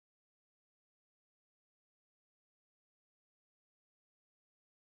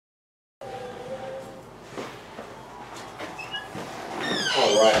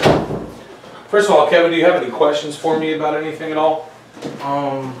First of all, Kevin, do you have any questions for me about anything at all?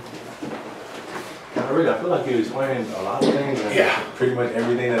 I feel like you explained a lot of things. And yeah. Pretty much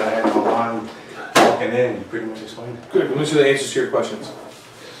everything that I had in my mind walking in, you pretty much explained it. Good. Let me see the answers to your questions.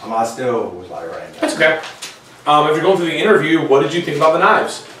 I still was like, right now. That's okay. If you're going through the interview, what did you think about the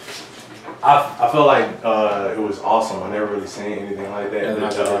knives? I feel like it was awesome. I never really seen anything like that.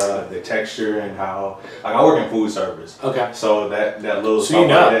 Yeah, the texture and how, like, I work in food service. Okay. So that little so stuff you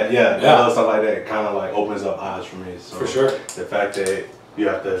know. like that, that little stuff like that kind of like opens up eyes for me. So for sure. The fact that you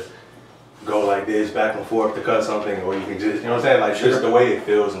have to go like this back and forth to cut something, or you can just, you know what I'm saying, like just the way it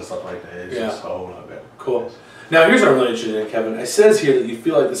feels and stuff like that. It's just a whole lot better. Cool. Now here's what I'm really interested in, Kevin. It says here that you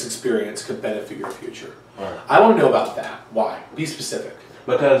feel like this experience could benefit your future. Right. I want to know about that. Why? Be specific.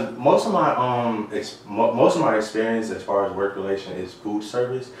 Because most of my experience as far as work relation is food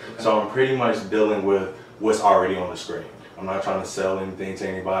service, so I'm pretty much dealing with what's already on the screen. I'm not trying to sell anything to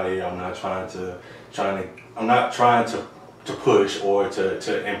anybody. I'm not trying to push or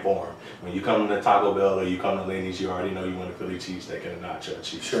to inform. When you come to Taco Bell or you come to Lenny's, you already know you want a Philly cheesesteak and a nacho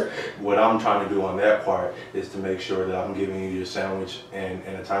cheese. Sure. What I'm trying to do on that part is to make sure that I'm giving you your sandwich in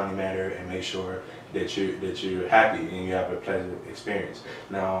a timely manner and make sure that you're happy and you have a pleasant experience.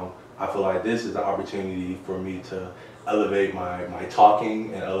 Now, I feel like this is the opportunity for me to elevate my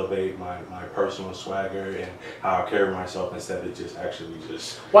talking and elevate my personal swagger and how I carry myself instead of just actually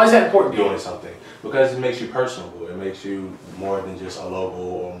just why is that important doing something. Because it makes you personable. It makes you more than just a logo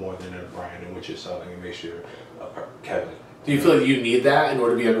or more than a brand in which you're selling. It makes you Kevin. Do you feel like you need that in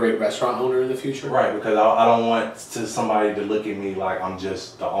order to be a great restaurant owner in the future? Right, because I don't want somebody to look at me like I'm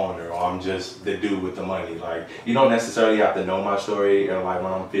just the owner or I'm just the dude with the money. Like, you don't necessarily have to know my story. Or like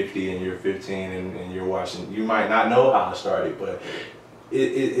when I'm 50 and you're 15 and you're watching, you might not know how I started, but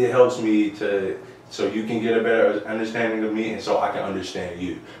it helps me so you can get a better understanding of me and so I can understand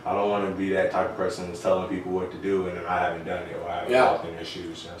you. I don't want to be that type of person that's telling people what to do and then I haven't done it or I haven't walked in their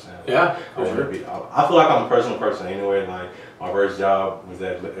shoes. You know what I'm saying? Yeah, I feel like I'm a personal person anyway. Like, my first job was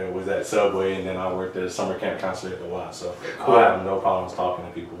at Subway, and then I worked at a summer camp counselor at the Y. So cool. I have no problems talking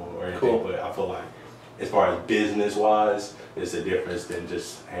to people or anything. Cool. But I feel like as far as business wise, it's a difference than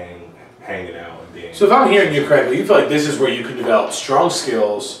just hanging out and being. So if I'm hearing you correctly, you feel like this is where you can develop strong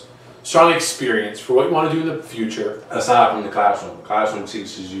skills, strong experience for what you want to do in the future. Aside from the classroom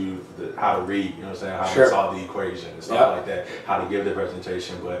teaches you how to read, you know what I'm saying, how to solve the equation and stuff like that, how to give the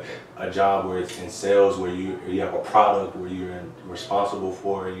presentation. But a job where it's in sales, where you have a product, where you're responsible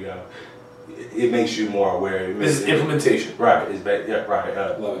for it, it makes you more aware. This is implementation. Right. Right.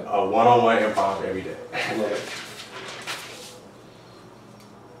 Love it. A one-on-one improv every day. Love it.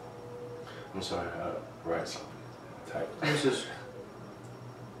 I'm sorry. Write something. Type. This is.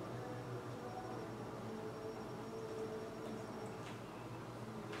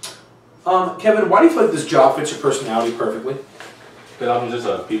 Kevin, why do you feel like this job fits your personality perfectly? Because I'm just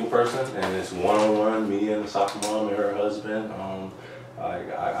a people person, and it's one-on-one, me and the soccer mom and her husband.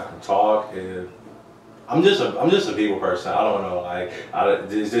 I can talk. I'm just a people person. I don't know. Like,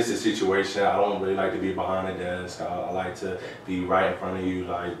 it's just a situation. I don't really like to be behind the desk. I like to be right in front of you.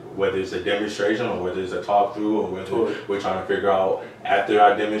 Like, whether it's a demonstration or whether it's a talk through or whether we're trying to figure out after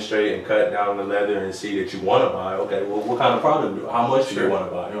I demonstrate and cut down the leather and see that you want to buy. Okay, well, what kind of product? How much do you want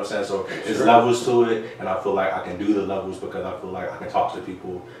to buy? You know what I'm saying? So it's levels to it, and I feel like I can do the levels because I feel like I can talk to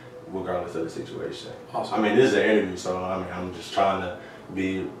people regardless of the situation. Awesome. I mean, this is an interview, so I mean, I'm just trying to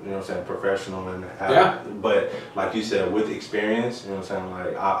be, you know what I'm saying, professional and but like you said, with experience, you know what I'm saying,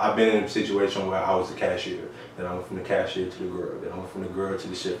 like I've been in a situation where I was the cashier, then I went from the cashier to the girl, then I went from the girl to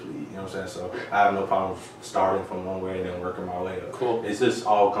the shift lead, you know what I'm saying, so I have no problem starting from one way and then working my way up. Cool. It's just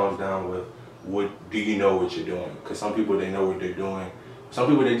all comes down with do you know what you're doing, because some people, they know what they're doing, some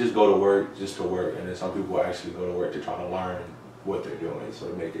people, they just go to work just to work, and then some people actually go to work to try to learn what they're doing, so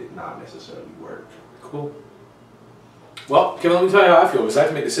to make it not necessarily work. Cool. Well, Kevin, let me tell you how I feel, because I have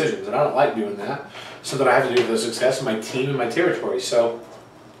to make decisions, and I don't like doing that. Something I have to do for the success of my team and my territory. So,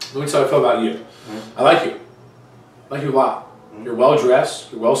 let me tell you how I feel about you. I like you. I like you a lot. You're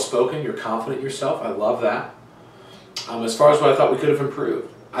well-dressed, you're well-spoken, you're confident in yourself. I love that. As far as what I thought we could have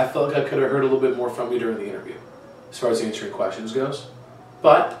improved, I felt like I could have heard a little bit more from you during the interview, as far as answering questions goes.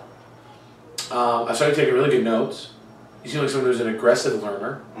 But, I started taking really good notes. You seem like someone who's an aggressive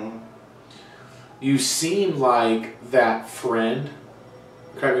learner. You seem like that friend,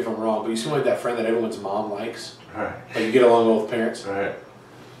 correct me if I'm wrong, but you seem like that friend that everyone's mom likes. Right. Like, you get along well with parents. Right.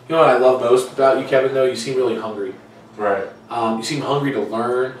 You know what I love most about you, Kevin, though? You seem really hungry. Right. You seem hungry to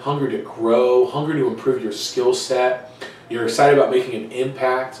learn, hungry to grow, hungry to improve your skill set. You're excited about making an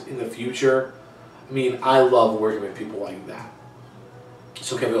impact in the future. I mean, I love working with people like that.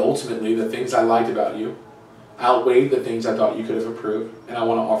 So Kevin, ultimately, the things I liked about you outweighed the things I thought you could have improved, and I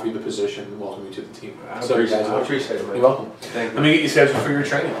want to offer you the position and welcome you to the team. I appreciate it, man. You're welcome. Thank you. Let me get you scheduled for your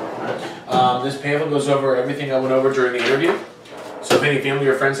training. This pamphlet goes over everything I went over during the interview. So if any family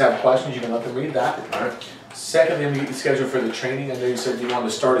or friends have questions, you can let them read that. All right. Secondly, I'm going to get you scheduled for the training. I know you said you wanted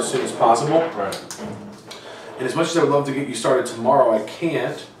to start as soon as possible. Right. And as much as I would love to get you started tomorrow, I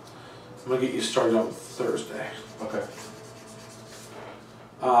can't. I'm going to get you started on Thursday. Okay.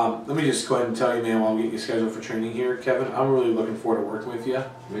 Let me just go ahead and tell you, man, while I'm getting you scheduled for training here, Kevin, I'm really looking forward to working with you.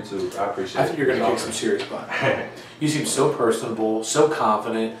 Me too. I appreciate it. I think you're going to kick some serious butt. You seem so personable, so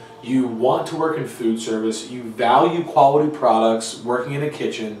confident. You want to work in food service. You value quality products, working in a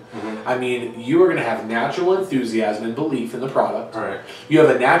kitchen. I mean, you are going to have natural enthusiasm and belief in the product. All right. You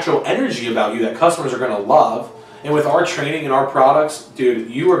have a natural energy about you that customers are going to love. And with our training and our products, dude,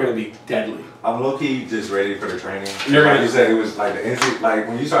 you are going to be deadly. I'm low-key just ready for the training. You're like gonna, you said, it was like the NC, like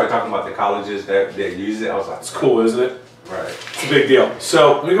when you started talking about the colleges that use it, I was like, it's cool, isn't it? Right. It's a big deal.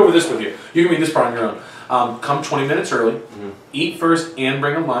 So let me go over this with you. You can read this part on your own. Come 20 minutes early, eat first and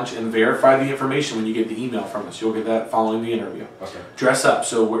bring a lunch, and verify the information when you get the email from us. You'll get that following the interview. Okay. Dress up,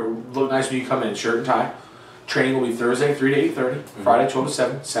 so look nice when you come in, shirt and tie. Training will be Thursday 3 to 8:30, Friday 12 to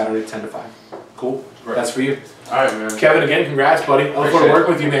 7, Saturday 10 to 5. Cool? Right. That's for you. All right, man. Kevin, again, congrats, buddy. I look forward to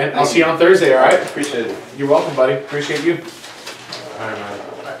working with you, man. I'll see you on Thursday, all right? Appreciate it. You're welcome, buddy. Appreciate you. All right, man.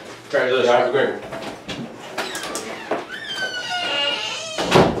 All right. Congratulations. Have a great one.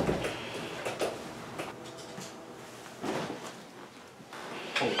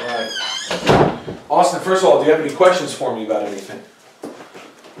 Austin, first of all, do you have any questions for me about anything?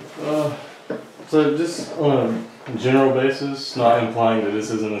 So just on a general basis, not implying that this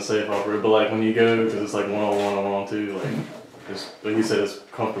isn't a safe operator, but like when you go, because it's like one-on-one or one-on-two, like, like you said, it's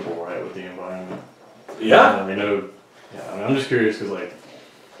comfortable, right, with the environment. Yeah. I mean, I'm just curious because like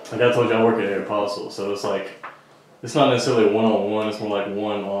I told you, I work at Aeropostale, so it's like, it's not necessarily a one-on-one, it's more like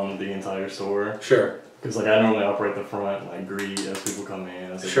one on the entire store. Sure. Because like I normally operate the front and like greet as people come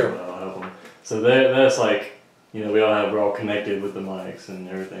in, as they Sure. come out, I'll help them. So that's like, you know, we're all connected with the mics and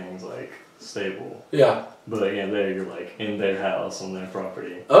everything's like stable. Yeah. But yeah, there you're like in their house on their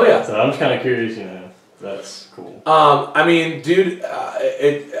property. Oh yeah. So I'm just kind of curious, you know, that's cool. I mean, dude,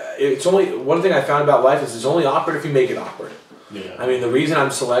 it's only one thing I found about life is it's only awkward if you make it awkward. Yeah. I mean, the reason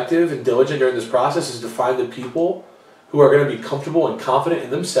I'm selective and diligent during this process is to find the people who are going to be comfortable and confident in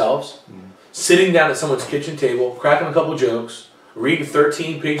themselves, sitting down at someone's kitchen table, cracking a couple jokes, reading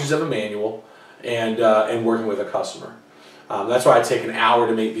 13 pages of a manual, and working with a customer. That's why I take an hour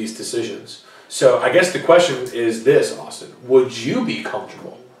to make these decisions. So I guess the question is this, Austin: would you be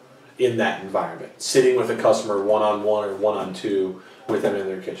comfortable in that environment, sitting with a customer one-on-one or one-on-two with them in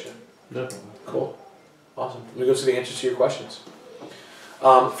their kitchen? Definitely. Cool. Awesome. Let me go to the answers to your questions.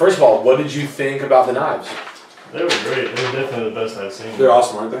 First of all, what did you think about the knives? They were great. They're definitely the best I've seen. They're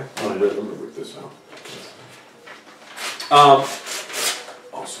awesome, aren't they? Oh, Let me rip this out.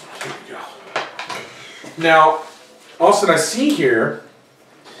 Awesome. Here we go. Now, Austin, I see here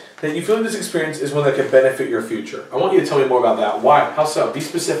that you feel like this experience is one that can benefit your future. I want you to tell me more about that. Why? How so? Be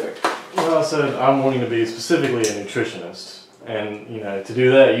specific. Well, I said I'm wanting to be specifically a nutritionist. And, you know, to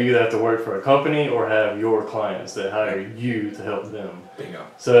do that, you either have to work for a company or have your clients that hire you to help them. Bingo.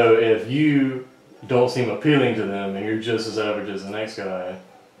 So if you don't seem appealing to them and you're just as average as the next guy,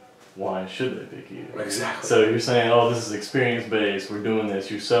 why should they pick you? Exactly. So you're saying, oh, this is experience-based, we're doing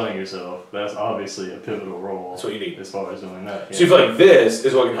this, you're selling yourself. That's obviously a pivotal role. That's what you need. As far as doing that. So you feel like this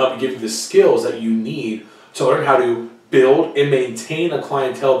is what can help you give you the skills that you need to learn how to build and maintain a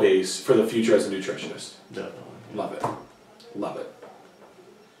clientele base for the future as a nutritionist. Definitely. Love it. Love it.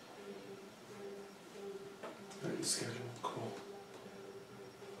 Alright, schedule. Cool.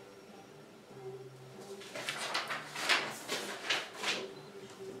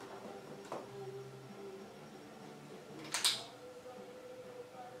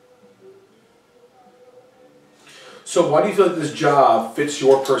 So why do you feel like this job fits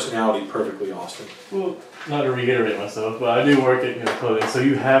your personality perfectly, Austin? Well, not to reiterate myself, but I do work at clothing, so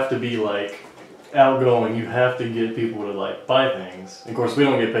you have to be like outgoing. You have to get people to like buy things. Of course, we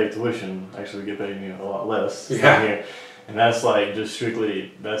don't get paid tuition. Actually, we get paid a lot less here, and that's like just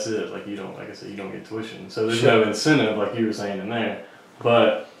strictly that's it. Like you don't, like I said, you don't get tuition, so there's no incentive like you were saying in there.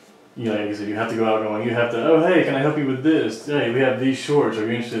 But you know, like I said, you have to go outgoing. You have to, oh hey, can I help you with this? Hey, we have these shorts. Are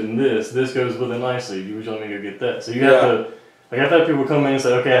you interested in this? This goes with it nicely. You would you want me to go get that? So you have to. Like I've had people come in and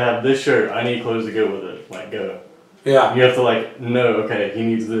say, okay, I have this shirt. I need clothes to go with it. Like go. Yeah. You have to like know, okay, he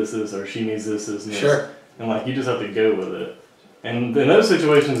needs this, or she needs this, and this. Sure. And like you just have to go with it. And in those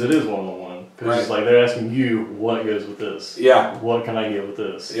situations, it is one-on-one. Because it's like they're asking you what goes with this. Yeah. What can I get with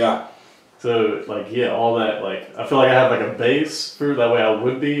this? Yeah. So like all that I feel like I have like a base for that way I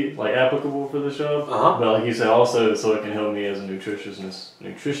would be like applicable for this job. But like you said, also so it can help me as a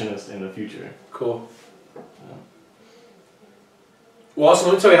nutritionist in the future. Cool. Yeah. Well, also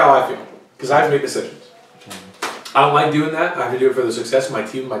let me tell you how I feel, because I have to make decisions. I don't like doing that. I have to do it for the success of my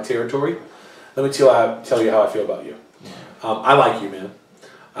team, my territory. Let me tell you how I feel about you. I like you, man.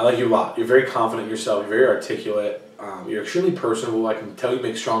 I like you a lot. You're very confident in yourself. You're very articulate. You're extremely personable. I can tell you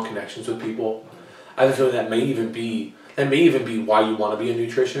make strong connections with people. I have a feeling that may even be why you want to be a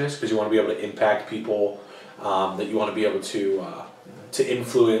nutritionist, because you want to be able to impact people, that you want to be able to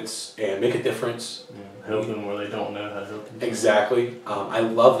influence and make a difference. Yeah, help them where they don't know how to help them. Exactly. I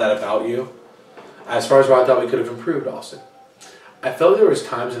love that about you. As far as what I thought we could have improved, Austin, I felt there was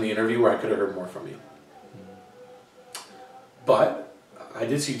times in the interview where I could have heard more from you. But I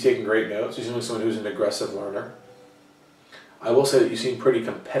did see you taking great notes. You seem like someone who's an aggressive learner. I will say that you seem pretty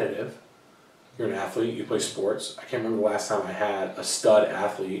competitive. You're an athlete. You play sports. I can't remember the last time I had a stud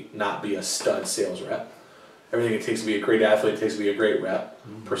athlete not be a stud sales rep. Everything it takes to be a great athlete, it takes to be a great rep.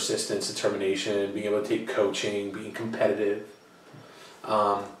 Persistence, determination, being able to take coaching, being competitive.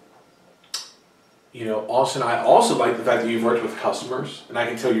 Austin, I also like the fact that you've worked with customers, and I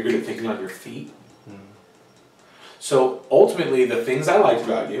can tell you're good at thinking on your feet. So ultimately, the things I liked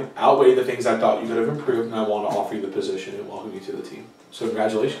about you outweigh the things I thought you could have improved, and I want to offer you the position and welcome you to the team. So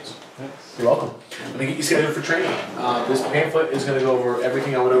congratulations. Thanks. You're welcome. Let me get you scheduled for training. This pamphlet is going to go over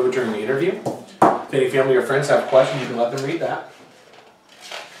everything I went over during the interview. If any family or friends have questions, you can let them read that.